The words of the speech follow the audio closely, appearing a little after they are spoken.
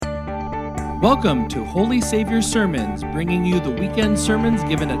Welcome to Holy Savior Sermons, bringing you the weekend sermons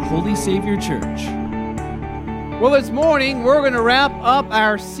given at Holy Savior Church. Well, this morning we're going to wrap up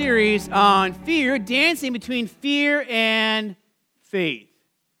our series on fear, dancing between fear and faith.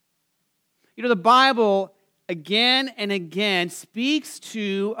 You know, the Bible again and again speaks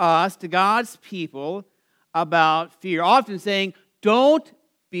to us, to God's people, about fear, often saying, don't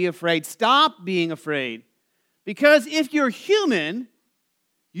be afraid, stop being afraid. Because if you're human,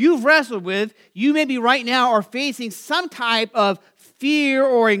 you've wrestled with, you maybe right now are facing some type of fear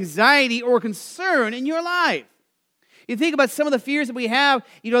or anxiety or concern in your life. You think about some of the fears that we have,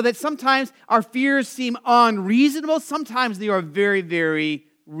 you know, that sometimes our fears seem unreasonable. Sometimes they are very, very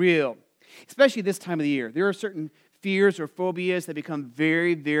real, especially this time of the year. There are certain fears or phobias that become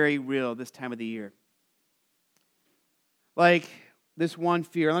very, very real this time of the year. Like this one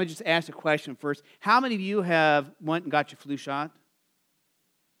fear. Let me just ask a question first. How many of you have went and got your flu shot?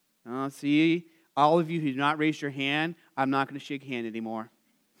 See, all of you who did not raise your hand, I'm not going to shake hand anymore.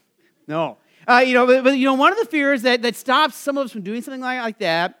 No. But one of the fears that stops some of us from doing something like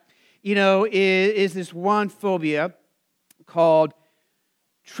that, is this one phobia called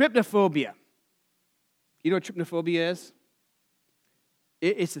trypnophobia. You know what trypnophobia is?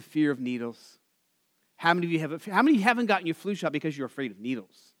 It's the fear of needles. How many of you haven't gotten your flu shot because you're afraid of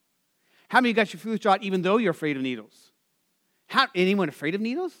needles? How many of you got your flu shot even though you're afraid of needles? Anyone afraid of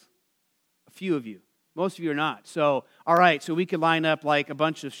needles? A few of you. Most of you are not. So, all right, so we could line up like a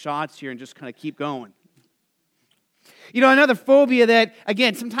bunch of shots here and just kind of keep going. You know, another phobia that,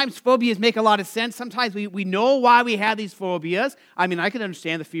 again, sometimes phobias make a lot of sense. Sometimes we know why we have these phobias. I mean, I can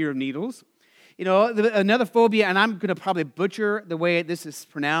understand the fear of needles. You know, another phobia, and I'm going to probably butcher the way this is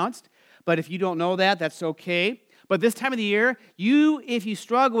pronounced, but if you don't know that, that's okay. But this time of the year, if you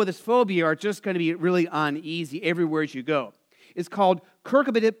struggle with this phobia, are just going to be really uneasy everywhere as you go. It's called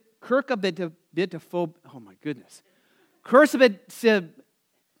cursibitophobia. Oh my goodness.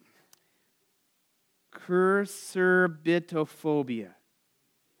 Cursibitophobia.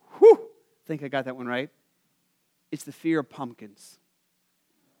 Whew. I think I got that one right. It's the fear of pumpkins.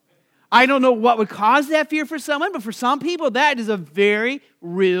 I don't know what would cause that fear for someone, but for some people, that is a very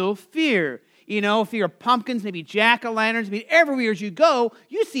real fear. You know, fear of pumpkins, maybe jack-o'-lanterns. I mean, everywhere as you go,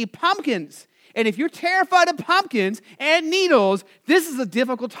 you see pumpkins. And if you're terrified of pumpkins and needles, this is a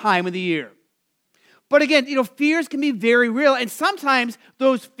difficult time of the year. But again, fears can be very real. And sometimes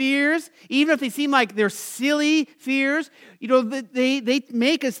those fears, even if they seem like they're silly fears, they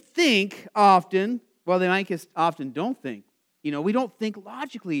make us think often. Well, they make us often don't think. We don't think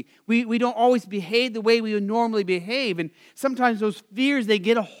logically. We don't always behave the way we would normally behave. And sometimes those fears, they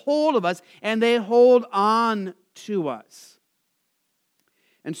get a hold of us and they hold on to us.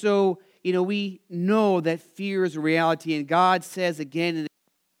 And so, we know that fear is a reality, and God says again and again,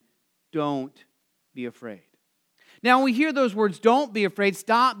 don't be afraid. Now, when we hear those words, don't be afraid,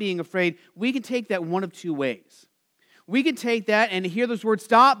 stop being afraid, we can take that one of two ways. We can take that and hear those words,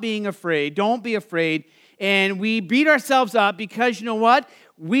 stop being afraid, don't be afraid, and we beat ourselves up because, you know what?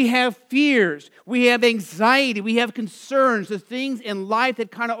 We have fears, we have anxiety, we have concerns, the things in life that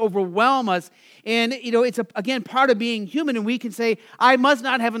kind of overwhelm us. And, it's, again, part of being human. And we can say, I must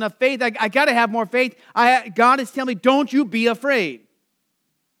not have enough faith. I got to have more faith. God is telling me, don't you be afraid.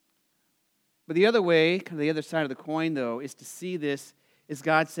 But the other way, kind of the other side of the coin, though, is to see this as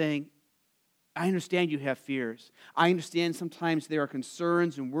God saying, I understand you have fears. I understand sometimes there are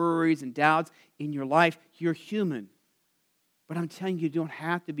concerns and worries and doubts in your life. You're human. But I'm telling you, you don't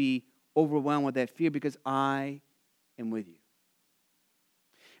have to be overwhelmed with that fear because I am with you.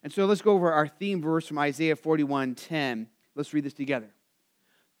 And so let's go over our theme verse from Isaiah 41:10. Let's read this together.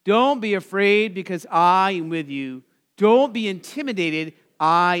 Don't be afraid because I am with you. Don't be intimidated.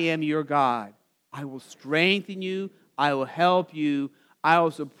 I am your God. I will strengthen you. I will help you. I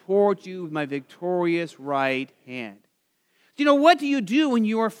will support you with my victorious right hand. What do you do when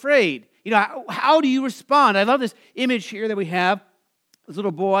you're afraid? How do you respond? I love this image here that we have. This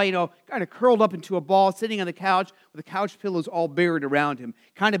little boy, kind of curled up into a ball, sitting on the couch with the couch pillows all buried around him,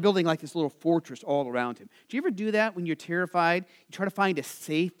 kind of building like this little fortress all around him. Do you ever do that when you're terrified? You try to find a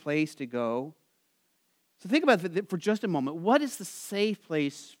safe place to go. So think about it for just a moment. What is the safe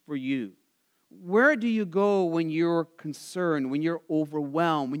place for you? Where do you go when you're concerned, when you're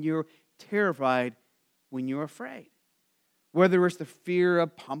overwhelmed, when you're terrified, when you're afraid? Whether it's the fear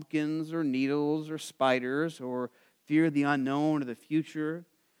of pumpkins or needles or spiders or fear of the unknown or the future,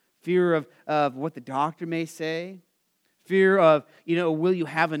 fear of what the doctor may say, fear of, will you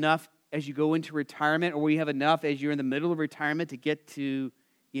have enough as you go into retirement, or will you have enough as you're in the middle of retirement to get to,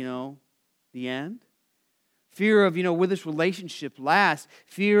 the end? Fear of, will this relationship last?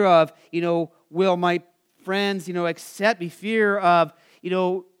 Fear of, will my friends, accept me? Fear of,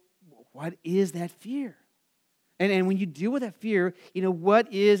 what is that fear? And when you deal with that fear,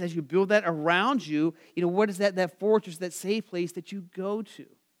 what is, as you build that around you, what is that fortress, that safe place that you go to?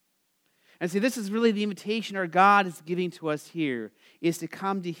 And see, this is really the invitation our God is giving to us here, is to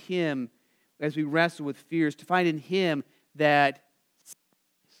come to Him as we wrestle with fears, to find in Him that.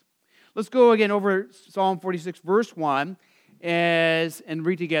 Let's go again over Psalm 46, verse 1, and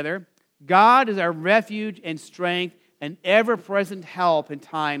read together. God is our refuge and strength, an ever-present help in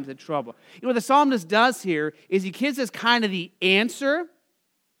times of trouble. What the psalmist does here is he gives us kind of the answer,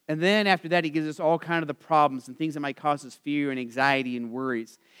 and then after that he gives us all kind of the problems and things that might cause us fear and anxiety and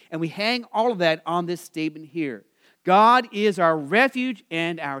worries. And we hang all of that on this statement here. God is our refuge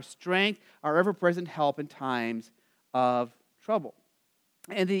and our strength, our ever-present help in times of trouble.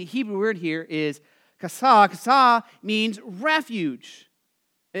 And the Hebrew word here is kasah. Kasah means refuge.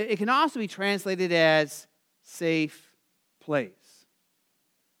 It can also be translated as safe place.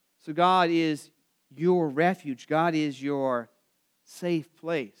 So God is your refuge. God is your safe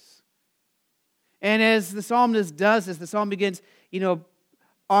place. And as the psalmist does this, the psalm begins,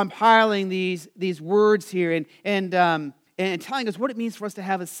 compiling these words here and telling us what it means for us to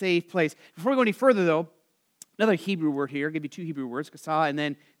have a safe place. Before we go any further, though, another Hebrew word here. I'll give you two Hebrew words, kasah, and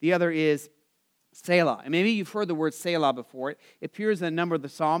then the other is Selah. And maybe you've heard the word Selah before. It appears in a number of the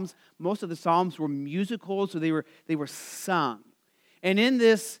Psalms. Most of the Psalms were musical, so they were sung. And in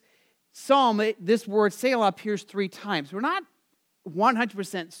this psalm, this word Selah appears 3 times. We're not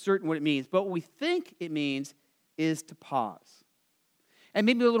 100% certain what it means, but what we think it means is to pause. And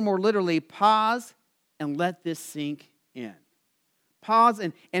maybe a little more literally, pause and let this sink in.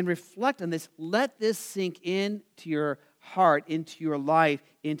 Pause and reflect on this. Let this sink into your heart, into your life,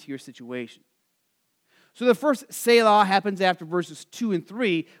 into your situation. So the first Selah happens after verses 2 and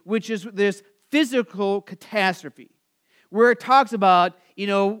 3, which is this physical catastrophe, where it talks about,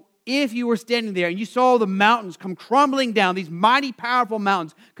 if you were standing there and you saw the mountains come crumbling down, these mighty, powerful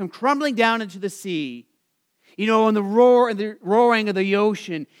mountains come crumbling down into the sea, and the roaring of the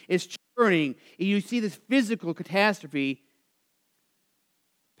ocean is churning, and you see this physical catastrophe,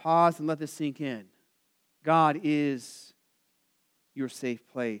 pause and let this sink in. God is your safe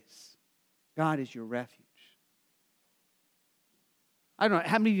place. God is your refuge. I don't know,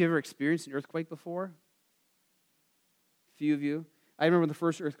 how many of you have ever experienced an earthquake before? A few of you. I remember the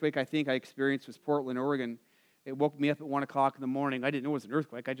first earthquake I think I experienced was Portland, Oregon. It woke me up at 1 o'clock in the morning. I didn't know it was an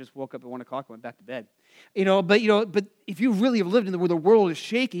earthquake. I just woke up at 1 o'clock and went back to bed. But if you really have lived where the world is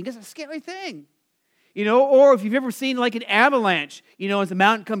shaking, it's a scary thing. Or if you've ever seen like an avalanche, as the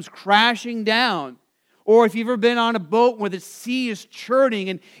mountain comes crashing down. Or if you've ever been on a boat where the sea is churning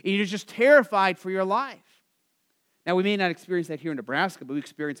and you're just terrified for your life. Now, we may not experience that here in Nebraska, but we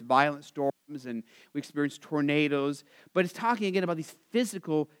experience violent storms and we experience tornadoes. But it's talking again about these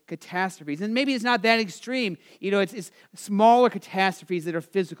physical catastrophes. And maybe it's not that extreme. It's smaller catastrophes that are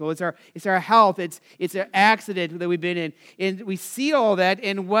physical. It's our health. It's an accident that we've been in. And we see all that.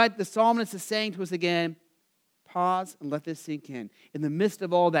 And what the psalmist is saying to us again, pause and let this sink in. In the midst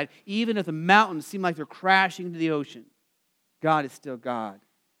of all that, even if the mountains seem like they're crashing into the ocean, God is still God.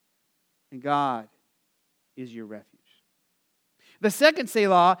 And God is your refuge. The second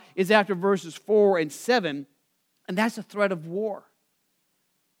Selah is after verses 4 and 7, and that's the threat of war.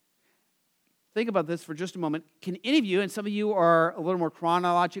 Think about this for just a moment. Can any of you, and some of you are a little more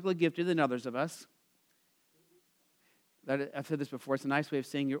chronologically gifted than others of us. I've said this before. It's a nice way of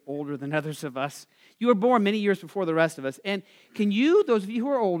saying you're older than others of us. You were born many years before the rest of us. And can you, those of you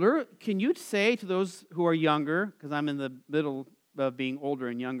who are older, can you say to those who are younger, because I'm in the middle of being older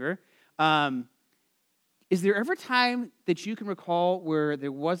and younger, is there ever a time that you can recall where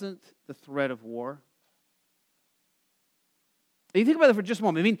there wasn't the threat of war? You think about it for just a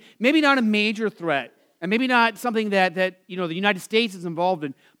moment. I mean, maybe not a major threat, and maybe not something that the United States is involved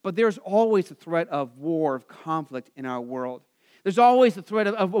in, but there's always the threat of war, of conflict in our world. There's always the threat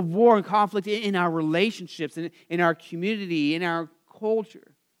of war and conflict in our relationships, in our community, in our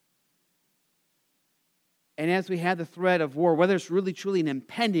culture. And as we have the threat of war, whether it's really truly an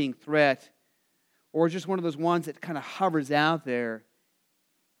impending threat or just one of those ones that kind of hovers out there,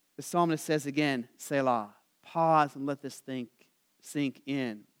 the psalmist says again, Selah, pause and let this sink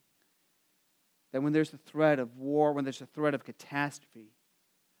in. That when there's the threat of war, when there's a threat of catastrophe,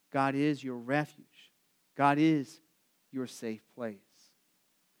 God is your refuge. God is your safe place.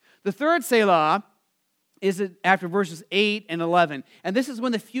 The third Selah is after verses 8 and 11. And this is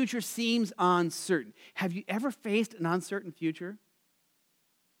when the future seems uncertain. Have you ever faced an uncertain future?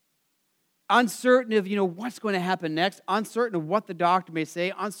 uncertain of, what's going to happen next, uncertain of what the doctor may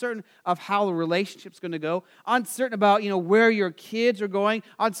say, uncertain of how the relationship's going to go, uncertain about, where your kids are going,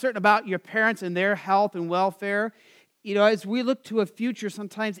 uncertain about your parents and their health and welfare. As we look to a future,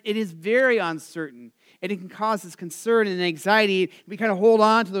 sometimes it is very uncertain, and it can cause us concern and anxiety. We kind of hold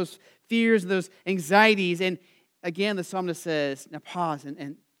on to those fears and those anxieties. And again, the psalmist says, now pause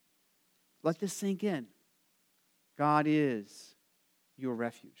and let this sink in. God is your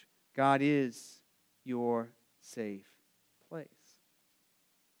refuge. God is your safe place.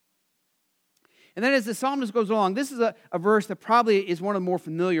 And then as the psalmist goes along, this is a verse that probably is one of the more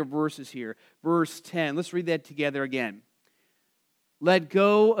familiar verses here. Verse 10. Let's read that together again. Let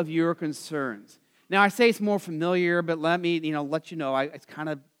go of your concerns. Now, I say it's more familiar, but let me, let you know. It's kind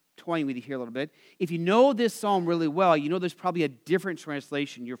of toying with you here a little bit. If you know this psalm really well, you know there's probably a different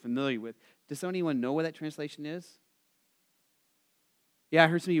translation you're familiar with. Does anyone know what that translation is? Yeah, I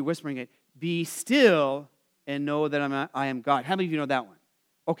heard some of you whispering it. Be still and know that I am God. How many of you know that one?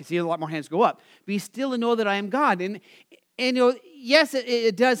 Okay, see a lot more hands go up. Be still and know that I am God. And yes,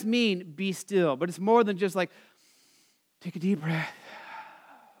 it does mean be still, but it's more than just like, take a deep breath,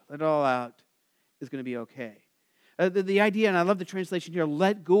 let it all out. It's going to be okay. The idea, and I love the translation here,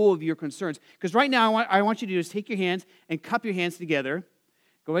 let go of your concerns. Because right now, I want you to do is take your hands and cup your hands together.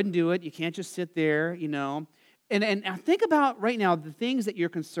 Go ahead and do it. You can't just sit there, And think about right now the things that you're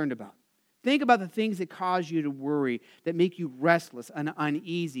concerned about. Think about the things that cause you to worry, that make you restless and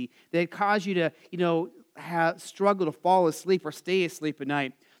uneasy, that cause you to, struggle to fall asleep or stay asleep at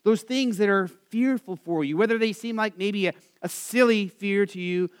night. Those things that are fearful for you, whether they seem like maybe a silly fear to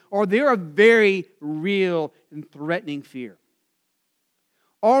you, or they're a very real and threatening fear.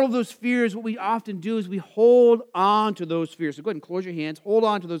 All of those fears, what we often do is we hold on to those fears. So go ahead and close your hands. Hold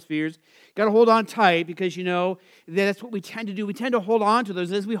on to those fears. You've got to hold on tight because that's what we tend to do. We tend to hold on to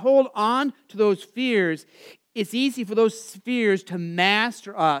those. As we hold on to those fears, it's easy for those fears to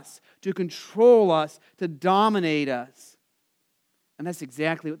master us, to control us, to dominate us. And that's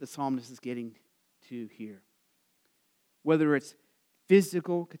exactly what the psalmist is getting to here. Whether it's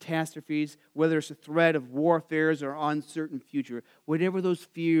physical catastrophes, whether it's a threat of warfares or uncertain future, whatever those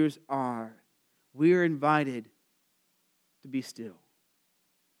fears are, we're invited to be still,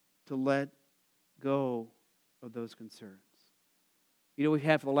 to let go of those concerns. We've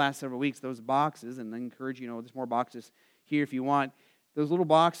had for the last several weeks those boxes, and I encourage there's more boxes here if you want. Those little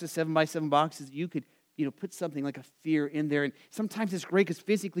boxes, 7x7 boxes, you could put something like a fear in there. And sometimes it's great because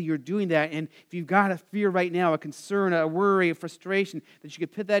physically you're doing that. And if you've got a fear right now, a concern, a worry, a frustration, that you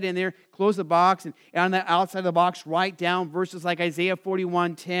could put that in there, close the box, and on the outside of the box, write down verses like Isaiah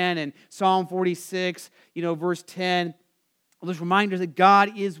 41:10 and Psalm 46, verse 10. Those reminders that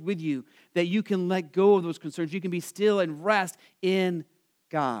God is with you, that you can let go of those concerns. You can be still and rest in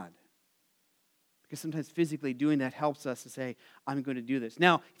God. Because sometimes physically doing that helps us to say, I'm going to do this.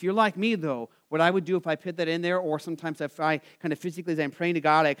 Now, if you're like me, though, what I would do if I put that in there, or sometimes if I kind of physically, as I'm praying to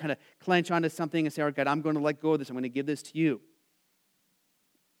God, I kind of clench onto something and say, all right, God, I'm going to let go of this. I'm going to give this to you.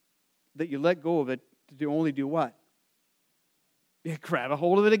 That you let go of it to only do what? You grab a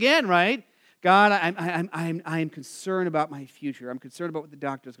hold of it again, right? God, I'm concerned about my future. I'm concerned about what the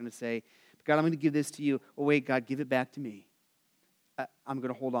doctor is going to say. But God, I'm going to give this to you. Oh, wait, God, give it back to me. I'm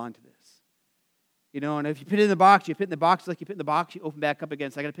going to hold on to this. And if you put it in the box, you put it in the box like you put in the box, you open back up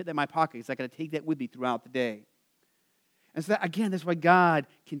again. So I got to put that in my pocket because I got to take that with me throughout the day. And so again, that's why God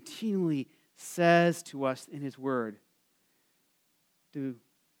continually says to us in His Word, do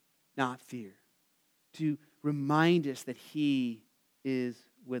not fear. To remind us that He is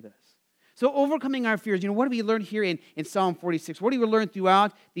with us. So overcoming our fears, what do we learn here in Psalm 46? What do we learn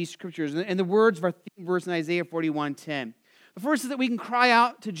throughout these scriptures? And the words of our theme verse in Isaiah 41:10. The first is that we can cry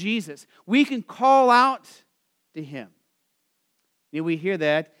out to Jesus. We can call out to Him. We hear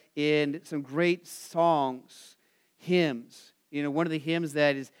that in some great songs, hymns. One of the hymns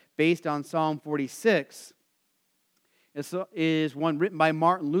that is based on Psalm 46 is one written by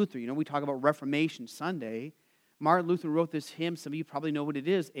Martin Luther. We talk about Reformation Sunday. Martin Luther wrote this hymn. Some of you probably know what it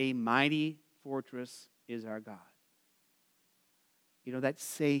is. A mighty fortress is our God. That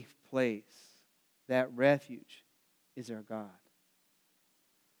safe place, that refuge is our God.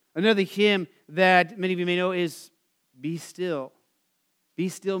 Another hymn that many of you may know is Be Still. Be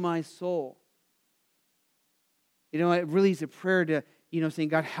still my soul. It really is a prayer to, saying,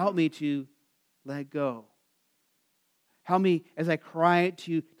 God, help me to let go. Help me as I cry out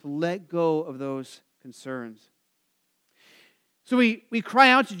to you to let go of those concerns. So we cry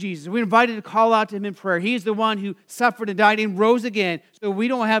out to Jesus. We're invited to call out to Him in prayer. He is the one who suffered and died and rose again. So we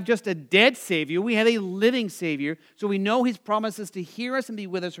don't have just a dead Savior. We have a living Savior. So we know His promises to hear us and be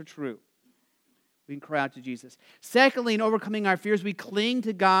with us are true. We can cry out to Jesus. Secondly, in overcoming our fears, we cling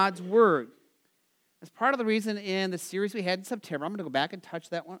to God's word. As part of the reason in the series we had in September, I'm going to go back and touch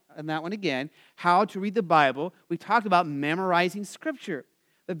that one again, how to read the Bible. We talked about memorizing Scripture.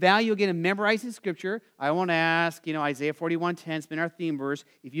 The value, again, of memorizing Scripture. I want to ask, Isaiah 41:10 has been our theme verse,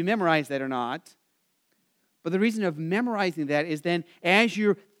 if you memorize that or not. But the reason of memorizing that is then as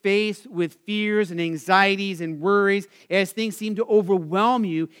you're faced with fears and anxieties and worries, as things seem to overwhelm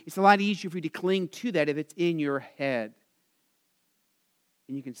you, it's a lot easier for you to cling to that if it's in your head.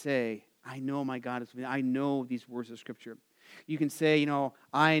 And you can say, I know my God is with me. I know these words of Scripture. You can say,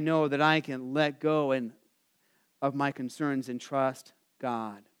 I know that I can let go of my concerns and trust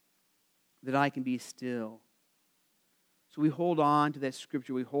God, that I can be still. So we hold on to that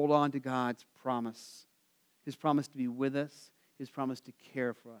Scripture. We hold on to God's promise, His promise to be with us, His promise to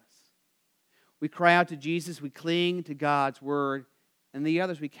care for us. We cry out to Jesus. We cling to God's word. And the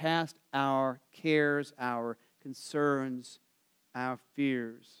others, we cast our cares, our concerns, our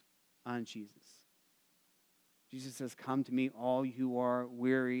fears on Jesus. Jesus says, come to me, all you who are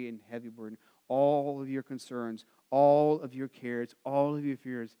weary and heavy burdened, all of your concerns, all of your cares, all of your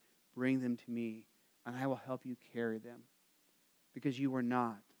fears, bring them to me, and I will help you carry them, because you are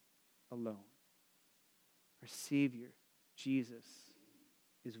not alone. Our Savior, Jesus,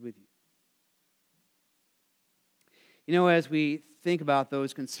 is with you. As we think about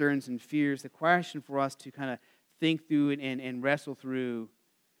those concerns and fears, the question for us to kind of think through and wrestle through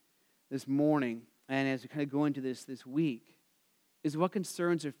this morning, and as we kind of go into this week, is what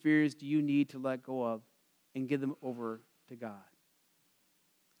concerns or fears do you need to let go of and give them over to God?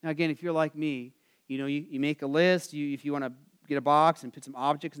 Now, again, if you're like me, you make a list. If you want to get a box and put some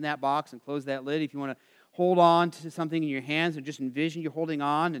objects in that box and close that lid, if you want to hold on to something in your hands and just envision you're holding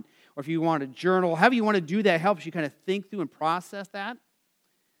on, or if you want to journal, however you want to do that helps you kind of think through and process that.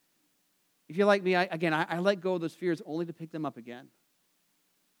 If you're like me, I let go of those fears only to pick them up again,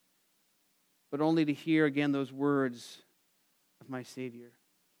 but only to hear again those words of my Savior.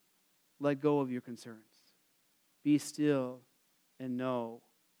 Let go of your concerns. Be still and know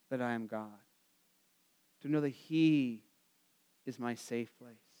that I am God. To know that He is my safe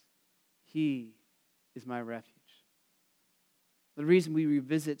place. He is my refuge. The reason we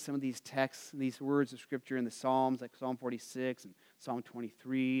revisit some of these texts and these words of Scripture in the Psalms, like Psalm 46 and Psalm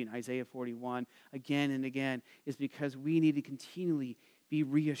 23 and Isaiah 41, again and again, is because we need to continually be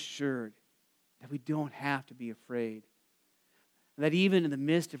reassured that we don't have to be afraid. That even in the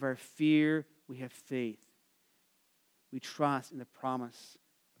midst of our fear, we have faith. We trust in the promise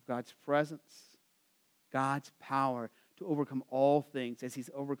of God's presence, God's power to overcome all things as He's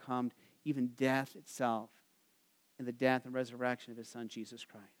overcome even death itself in the death and resurrection of His Son, Jesus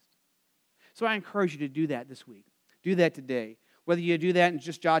Christ. So I encourage you to do that this week. Do that today. Whether you do that and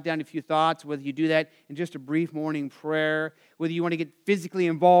just jot down a few thoughts, whether you do that in just a brief morning prayer, whether you want to get physically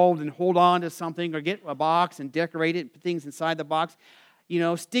involved and hold on to something or get a box and decorate it and put things inside the box,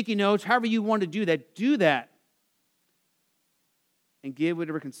 sticky notes, however you want to do that. And give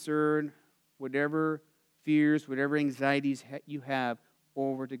whatever concern, whatever fears, whatever anxieties you have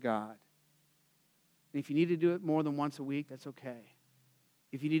over to God. And if you need to do it more than once a week, that's okay.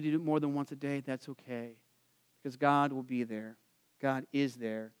 If you need to do it more than once a day, that's okay. Because God will be there. God is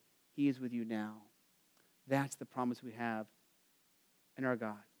there. He is with you now. That's the promise we have in our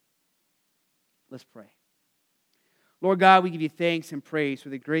God. Let's pray. Lord God, we give you thanks and praise for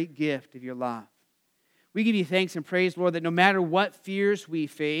the great gift of your love. We give you thanks and praise, Lord, that no matter what fears we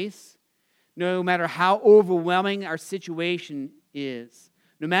face, no matter how overwhelming our situation is,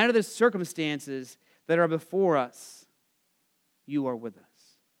 no matter the circumstances that are before us, you are with us.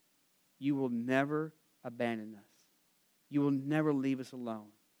 You will never abandon us. You will never leave us alone.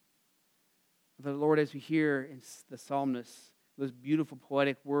 But Lord, as we hear in the psalmist, those beautiful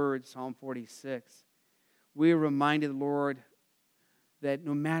poetic words, Psalm 46, we are reminded, Lord, that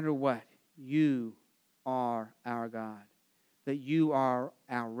no matter what, you are our God, that you are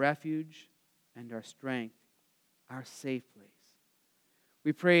our refuge and our strength, our safe place.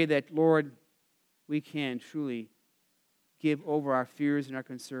 We pray that, Lord, we can truly give over our fears and our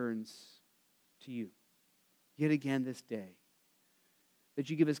concerns to you. Yet again this day, that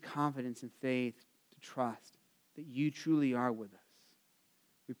you give us confidence and faith to trust that you truly are with us.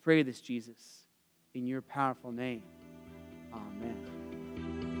 We pray this, Jesus, in your powerful name. Amen.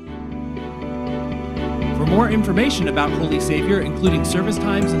 For more information about Holy Savior, including service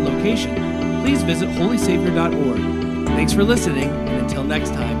times and location, please visit holysavior.org. Thanks for listening, and until next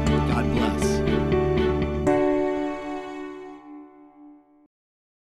time,